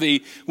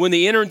worthy when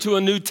they enter into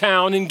a new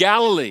town in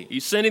Galilee?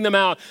 He's sending them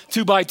out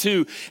 2 by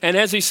 2. And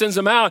as he sends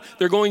them out,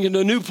 they're going into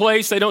a new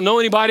place. They don't know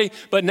anybody,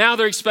 but now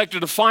they're expected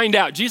to find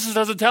out. Jesus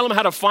doesn't tell them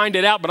how to find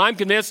it out, but I'm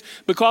convinced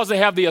because they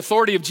have the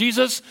authority of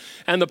Jesus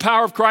and the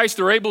power of Christ,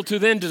 they're able to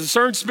then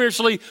discern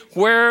spiritually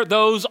where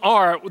those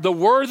are. The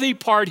worthy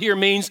part here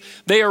means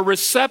they are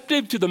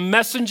receptive to the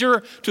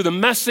messenger, to the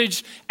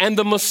message, and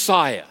the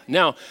Messiah.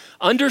 Now,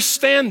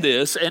 understand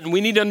this, and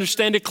we need to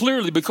understand it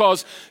clearly,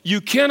 because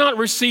you cannot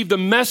receive the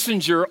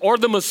messenger or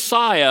the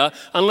Messiah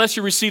unless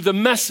you receive the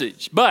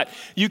message. But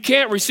you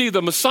can't receive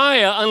the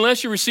Messiah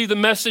unless you receive the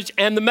message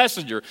and the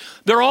messenger.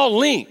 They're all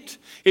linked.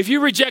 If you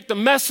reject the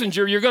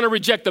messenger, you're going to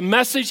reject the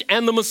message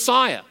and the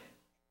Messiah.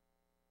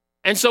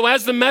 And so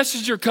as the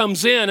messenger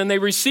comes in and they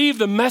receive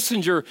the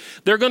messenger,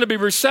 they're going to be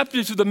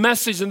receptive to the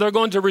message and they're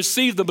going to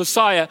receive the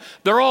Messiah.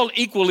 They're all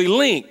equally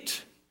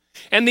linked.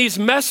 And these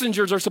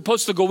messengers are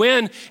supposed to go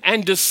in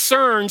and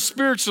discern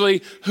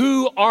spiritually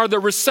who are the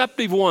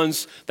receptive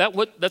ones.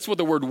 That's what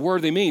the word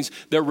worthy means.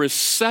 They're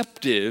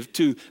receptive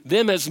to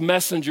them as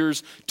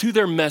messengers, to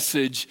their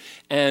message,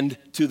 and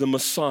to the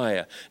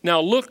Messiah. Now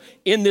look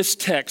in this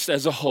text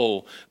as a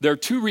whole. There are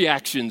 2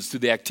 reactions to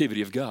the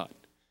activity of God.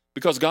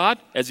 Because God,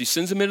 as he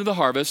sends them into the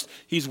harvest,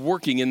 he's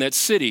working in that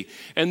city.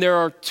 And there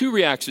are 2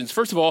 reactions.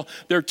 First of all,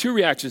 there are 2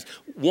 reactions.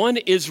 One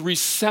is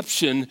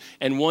reception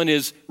and one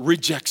is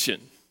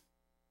rejection.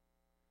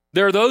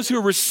 There are those who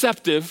are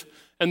receptive,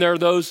 and there are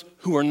those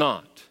who are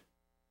not.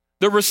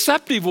 The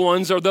receptive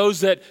ones are those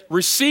that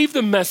receive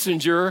the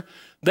messenger,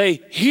 they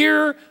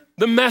hear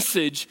the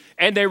message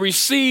and they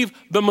receive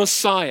the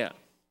Messiah.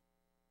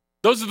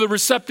 Those are the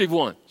receptive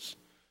ones.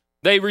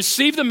 They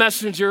receive the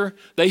messenger,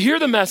 they hear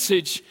the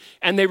message,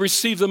 and they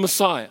receive the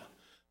Messiah.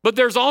 But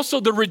there's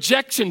also the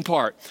rejection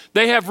part.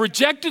 They have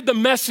rejected the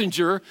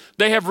messenger,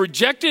 they have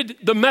rejected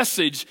the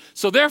message,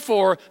 so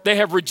therefore they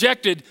have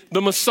rejected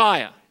the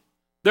Messiah.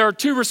 There are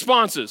two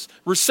responses,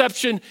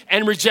 reception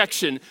and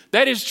rejection.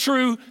 That is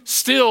true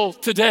still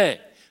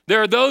today.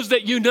 There are those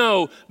that you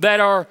know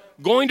that are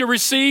going to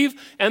receive,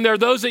 and there are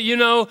those that you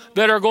know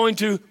that are going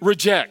to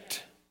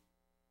reject.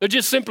 There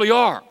just simply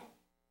are.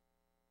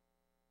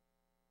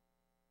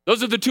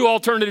 Those are the two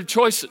alternative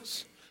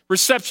choices,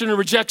 reception and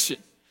rejection.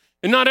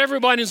 And not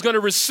everybody is going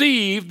to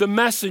receive the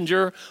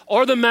messenger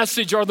or the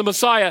message or the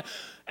Messiah.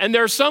 And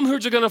there are some who are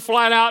going to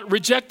flat out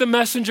reject the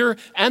messenger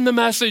and the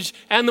message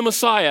and the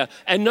Messiah.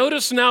 And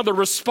notice now the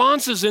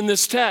responses in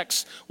this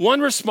text. One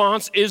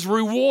response is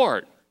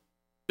reward.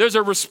 There's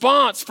a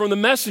response from the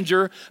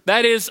messenger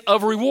that is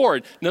of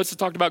reward. Notice it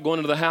talked about going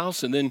into the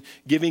house and then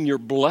giving your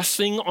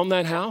blessing on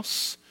that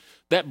house.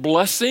 That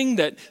blessing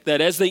that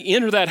as they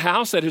enter that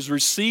house that has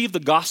received the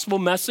gospel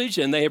message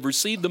and they have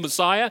received the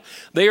Messiah,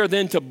 they are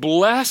then to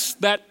bless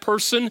that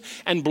person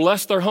and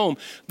bless their home.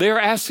 They are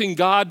asking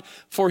God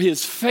for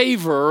his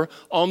favor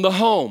on the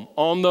home,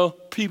 on the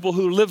people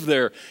who live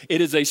there.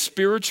 It is a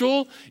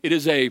spiritual, it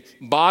is a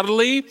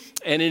bodily,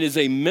 and it is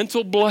a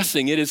mental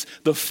blessing. It is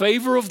the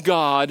favor of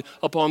God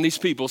upon these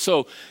people.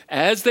 So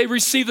as they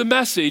receive the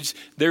message,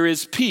 there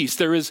is peace,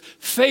 there is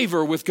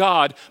favor with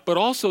God, but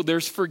also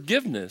there's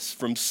forgiveness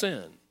from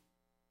sin.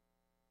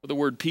 But the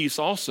word peace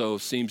also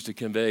seems to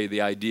convey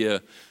the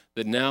idea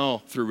that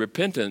now through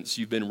repentance,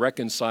 you've been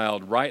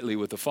reconciled rightly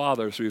with the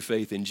Father through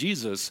faith in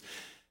Jesus,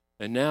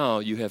 and now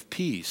you have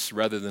peace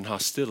rather than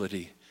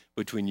hostility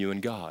between you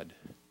and God.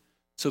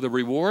 So the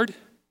reward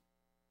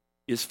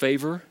is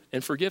favor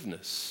and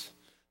forgiveness.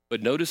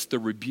 But notice the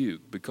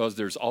rebuke, because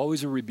there's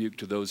always a rebuke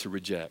to those who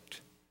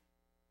reject.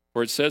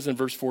 For it says in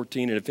verse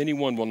 14, and if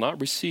anyone will not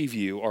receive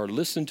you or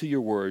listen to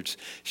your words,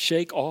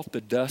 shake off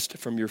the dust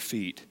from your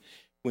feet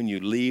when you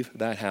leave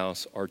that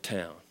house or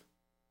town.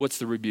 What's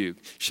the rebuke?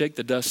 Shake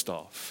the dust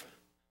off.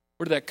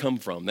 Where did that come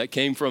from? That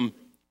came from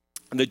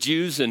the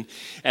Jews, and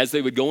as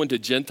they would go into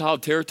Gentile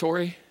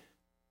territory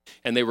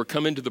and they were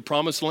coming to the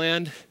promised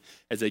land,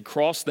 as they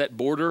crossed that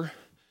border,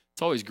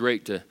 it's always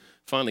great to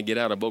finally get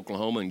out of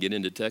Oklahoma and get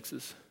into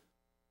Texas.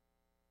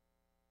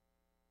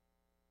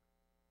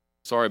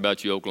 Sorry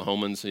about you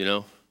Oklahomans, you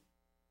know.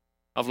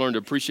 I've learned to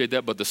appreciate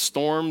that, but the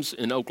storms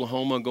in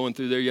Oklahoma going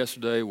through there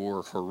yesterday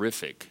were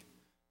horrific.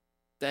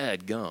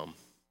 Dadgum.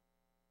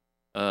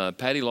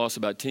 Patty lost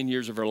about 10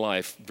 years of her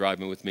life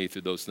driving with me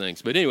through those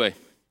things. But anyway,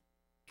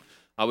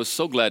 I was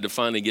so glad to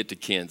finally get to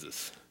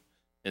Kansas.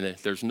 And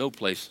there's no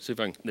place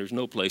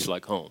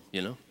like home,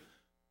 you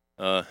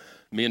know.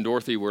 Me and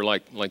Dorothy were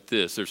like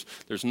this.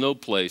 There's no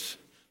place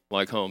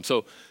like home.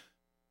 So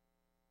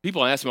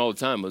people ask me all the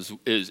time,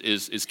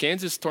 is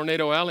Kansas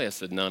Tornado Alley? I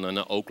said, no,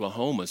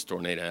 Oklahoma's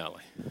Tornado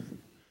Alley.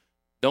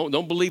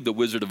 Don't believe the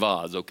Wizard of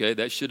Oz, okay?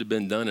 That should have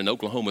been done in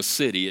Oklahoma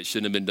City. It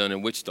shouldn't have been done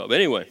in Wichita. But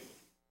anyway,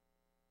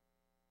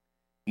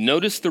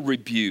 notice the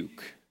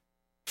rebuke,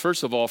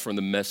 first of all, from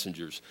the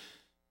messengers.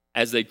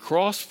 As they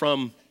crossed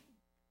from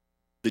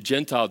the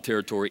Gentile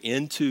territory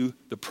into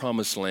the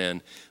promised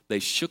land, they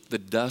shook the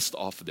dust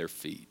off of their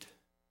feet,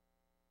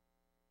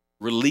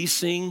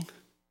 releasing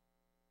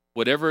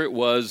whatever it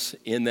was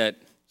in that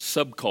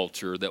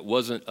subculture that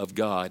wasn't of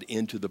God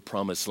into the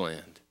promised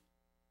land.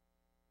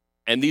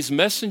 And these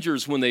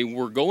messengers, when they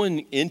were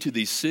going into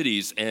these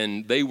cities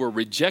and they were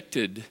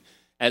rejected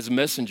as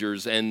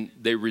messengers and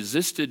they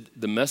resisted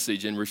the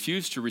message and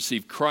refused to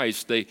receive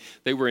Christ,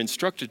 they were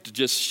instructed to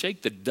just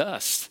shake the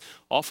dust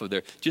off of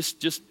there.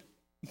 Just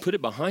put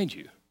it behind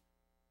you.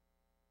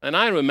 And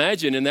I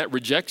imagine in that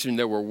rejection,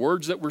 there were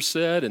words that were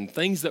said and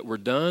things that were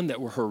done that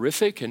were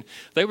horrific, and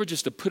they were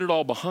just to put it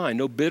all behind.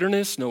 No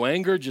bitterness, no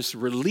anger, just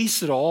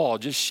release it all.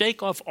 Just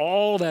shake off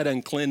all that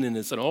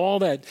uncleanness and all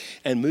that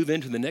and move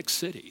into the next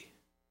city.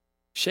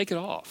 Shake it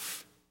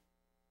off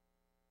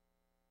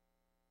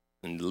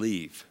and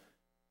leave.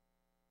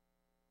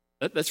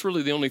 That's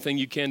really the only thing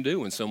you can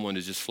do when someone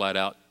is just flat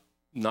out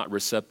not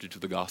receptive to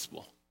the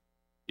gospel,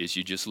 is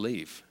you just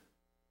leave.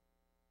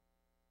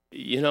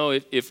 You know,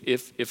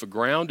 if a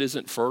ground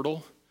isn't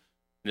fertile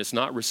and it's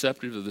not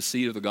receptive to the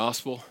seed of the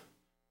gospel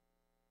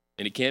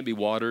and it can't be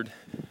watered,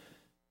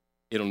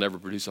 it'll never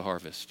produce a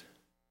harvest.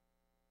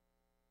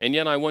 And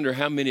yet I wonder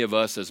how many of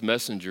us as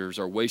messengers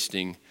are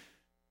wasting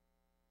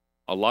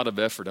a lot of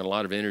effort and a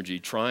lot of energy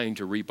trying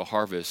to reap a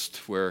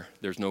harvest where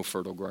there's no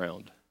fertile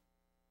ground.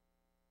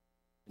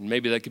 And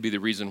maybe that could be the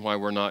reason why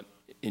we're not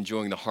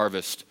enjoying the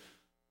harvest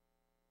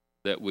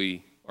that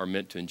we are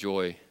meant to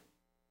enjoy,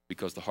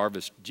 because the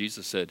harvest,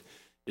 Jesus said,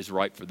 is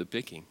ripe for the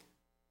picking.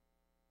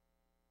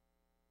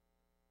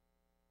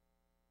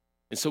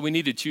 And so we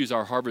need to choose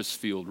our harvest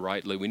field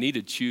rightly. We need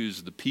to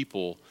choose the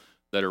people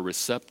that are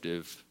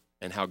receptive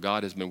and how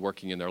God has been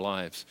working in their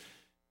lives.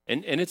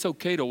 And it's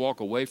okay to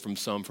walk away from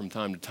some from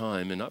time to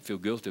time and not feel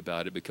guilty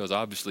about it, because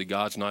obviously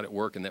God's not at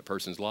work in that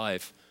person's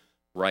life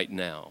right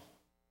now.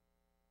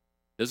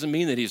 Doesn't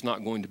mean that he's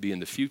not going to be in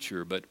the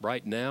future, but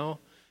right now,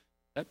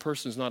 that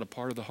person's not a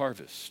part of the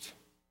harvest.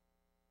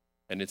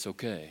 And it's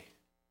okay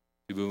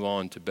to move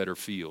on to better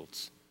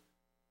fields,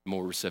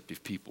 more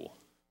receptive people.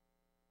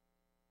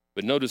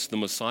 But notice the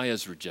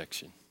Messiah's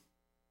rejection.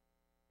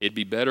 It'd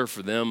be better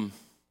for them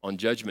on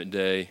Judgment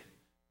Day,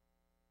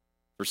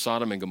 for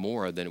Sodom and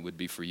Gomorrah, than it would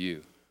be for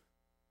you.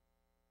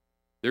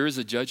 There is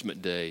a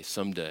judgment day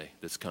someday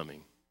that's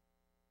coming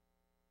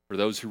for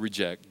those who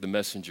reject the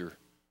messenger,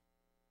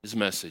 his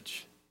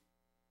message,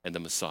 and the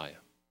Messiah.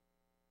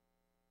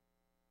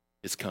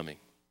 It's coming.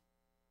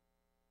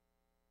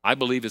 I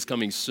believe it's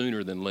coming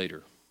sooner than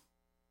later.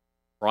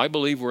 Or I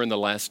believe we're in the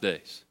last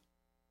days.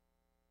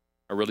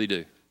 I really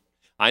do.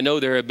 I know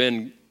there have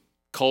been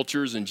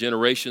cultures and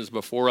generations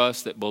before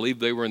us that believed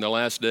they were in the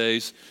last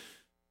days.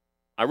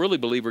 I really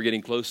believe we're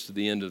getting close to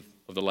the end of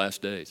the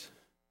last days.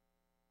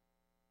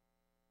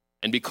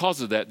 And because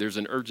of that, there's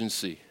an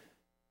urgency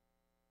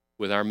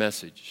with our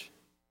message,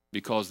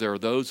 because there are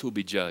those who will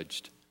be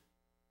judged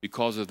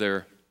because of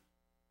their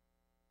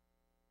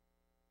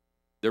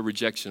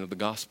rejection of the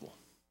gospel.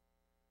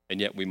 And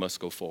yet we must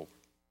go forward.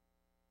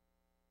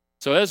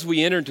 So as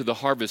we enter into the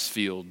harvest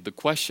field, the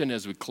question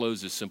as we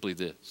close is simply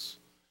this.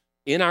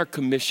 In our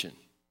commission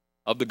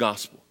of the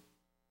gospel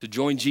to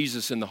join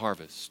Jesus in the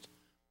harvest,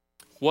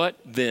 what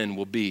then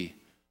will be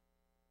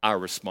our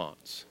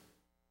response?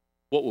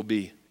 What will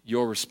be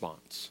your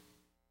response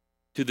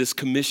to this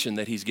commission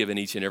that he's given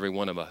each and every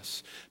one of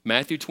us?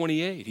 Matthew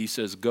 28, he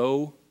says,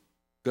 go,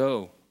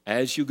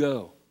 as you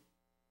go,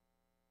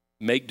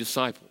 make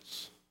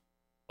disciples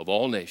of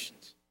all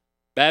nations,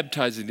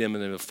 baptizing them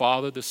in the name of the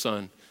Father, the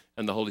Son,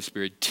 and the Holy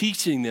Spirit,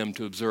 teaching them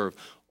to observe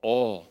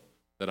all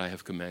that I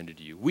have commanded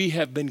you. We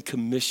have been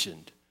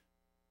commissioned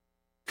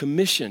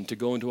to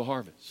go into a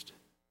harvest.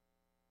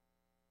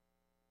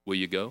 Will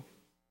you go?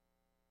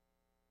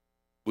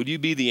 Will you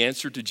be the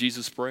answer to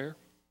Jesus' prayer?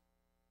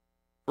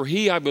 For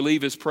he, I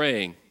believe, is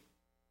praying,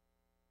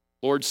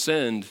 Lord,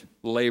 send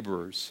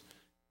laborers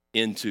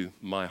into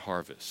my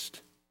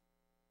harvest.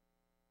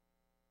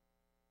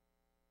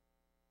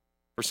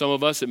 For some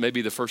of us, it may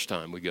be the first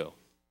time we go.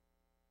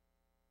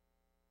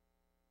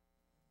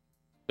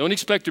 Don't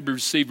expect to be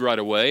received right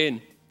away,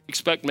 and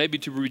expect maybe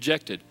to be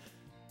rejected.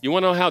 You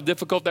want to know how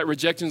difficult that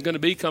rejection is going to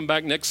be? Come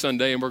back next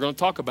Sunday, and we're going to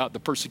talk about the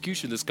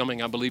persecution that's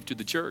coming, I believe, to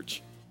the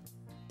church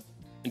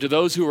and to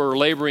those who are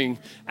laboring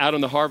out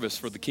in the harvest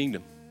for the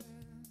kingdom.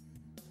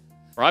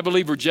 Or I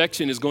believe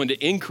rejection is going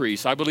to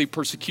increase. I believe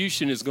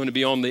persecution is going to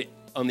be on the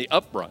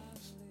uprise.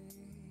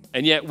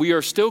 And yet we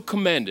are still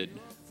commanded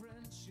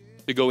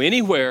to go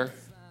anywhere,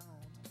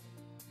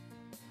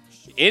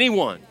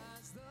 anyone,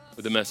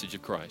 with the message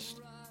of Christ,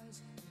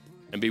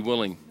 and be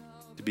willing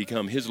to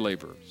become his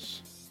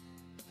laborers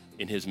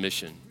in his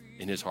mission,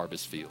 in his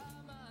harvest field.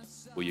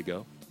 Will you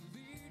go?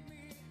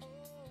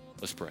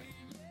 Let's pray.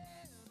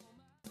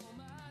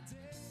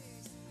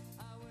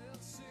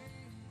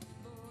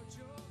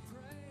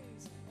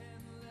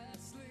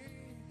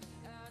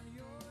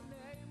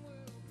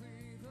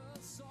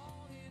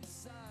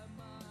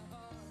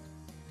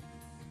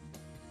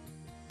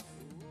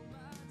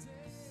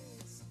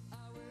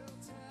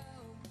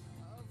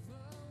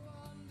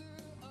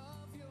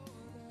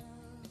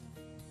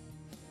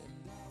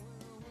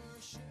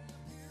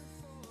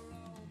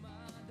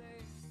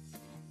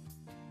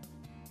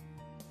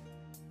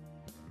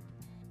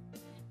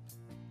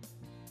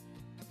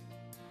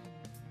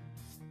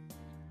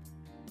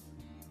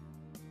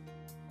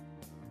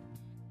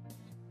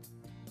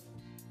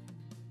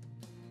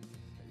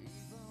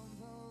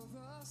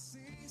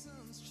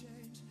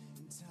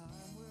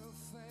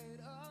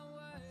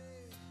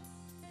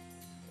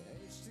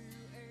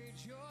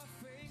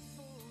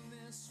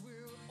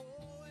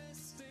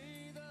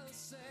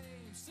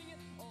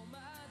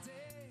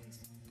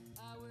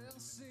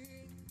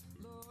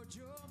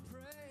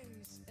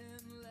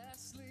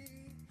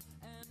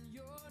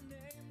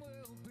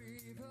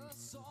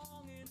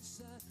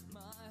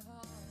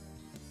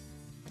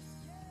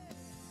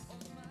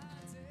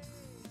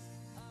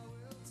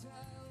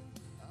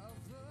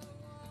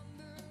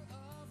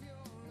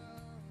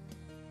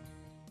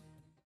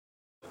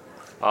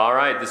 All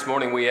right, this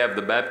morning we have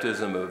the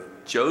baptism of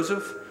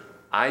Joseph,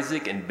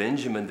 Isaac, and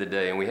Benjamin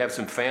today, and we have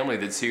some family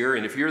that's here,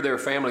 and if you're their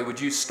family, would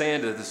you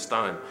stand at this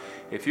time?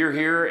 If you're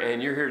here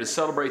and you're here to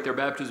celebrate their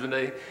baptism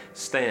today,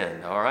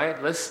 stand, all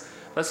right? Let's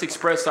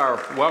express our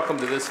welcome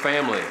to this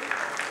family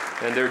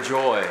and their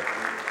joy.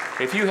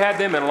 If you had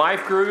them in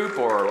life group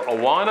or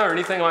Awana or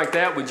anything like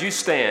that, would you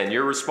stand?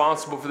 You're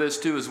responsible for this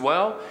too as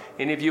well.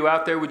 Any of you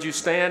out there, would you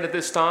stand at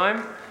this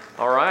time?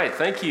 All right,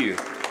 thank you.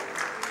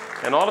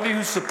 And all of you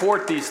who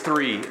support these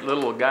three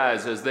little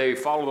guys as they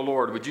follow the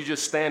Lord, would you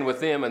just stand with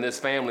them and this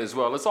family as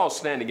well? Let's all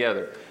stand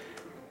together.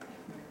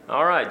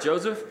 All right,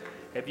 Joseph,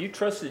 have you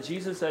trusted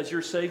Jesus as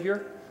your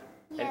Savior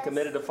and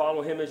committed to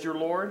follow him as your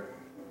Lord?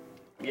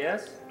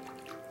 Yes?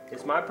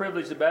 It's my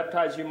privilege to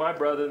baptize you, my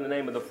brother, in the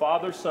name of the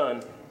Father,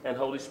 Son, and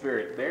Holy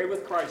Spirit, buried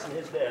with Christ in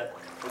his death,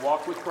 to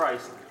walk with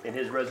Christ in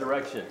his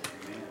resurrection.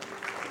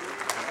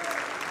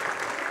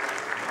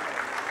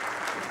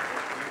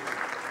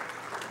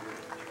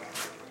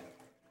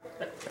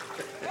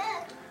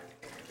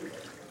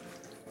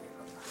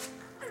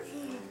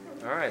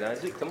 All right,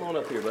 Isaac, come on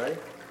up here, buddy.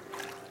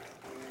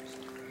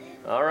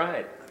 All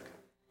right.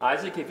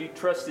 Isaac, if you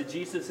trusted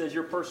Jesus as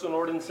your personal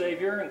Lord and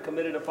Savior and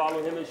committed to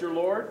follow him as your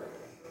Lord,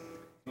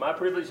 it's my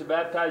privilege to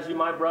baptize you,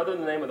 my brother, in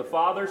the name of the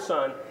Father,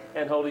 Son,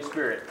 and Holy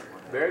Spirit,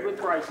 buried with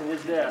Christ in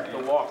his death, to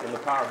walk in the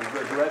power of his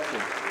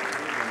resurrection.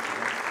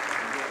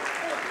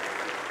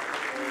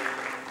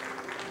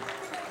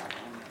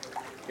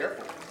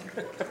 Careful.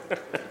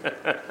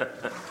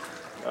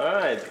 All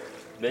right.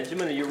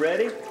 Benjamin, are you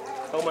ready?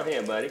 Hold my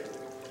hand, buddy.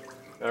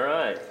 All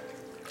right.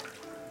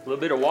 A little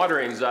bit of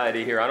water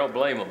anxiety here. I don't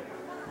blame him.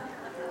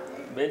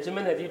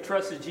 Benjamin, have you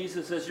trusted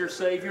Jesus as your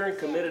Savior and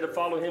committed to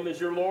follow him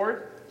as your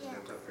Lord? Yeah.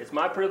 It's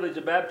my privilege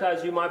to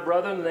baptize you, my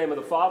brother, in the name of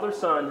the Father,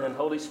 Son, and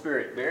Holy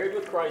Spirit, buried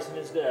with Christ in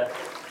his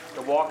death,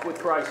 to walk with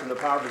Christ in the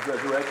power of his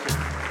resurrection.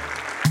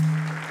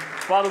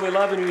 Father, we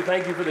love you and we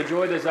thank you for the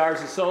joy that is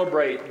ours to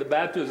celebrate the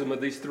baptism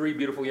of these three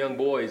beautiful young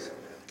boys.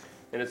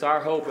 And it's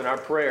our hope and our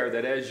prayer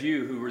that as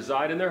you, who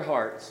reside in their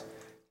hearts,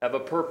 have a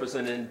purpose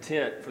and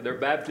intent for their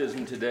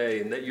baptism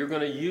today, and that you're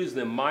going to use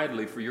them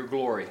mightily for your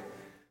glory.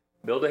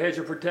 Build a hedge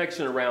of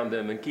protection around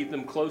them and keep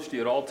them close to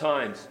you at all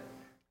times.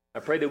 I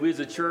pray that we as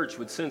a church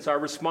would sense our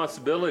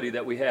responsibility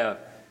that we have,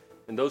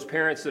 and those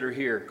parents that are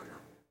here,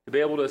 to be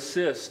able to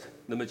assist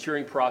the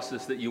maturing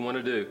process that you want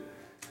to do.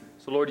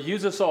 So Lord,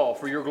 use us all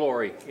for your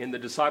glory in the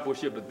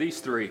discipleship of these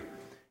three,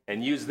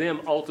 and use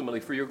them ultimately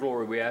for your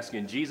glory, we ask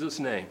in Jesus'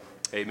 name.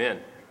 Amen.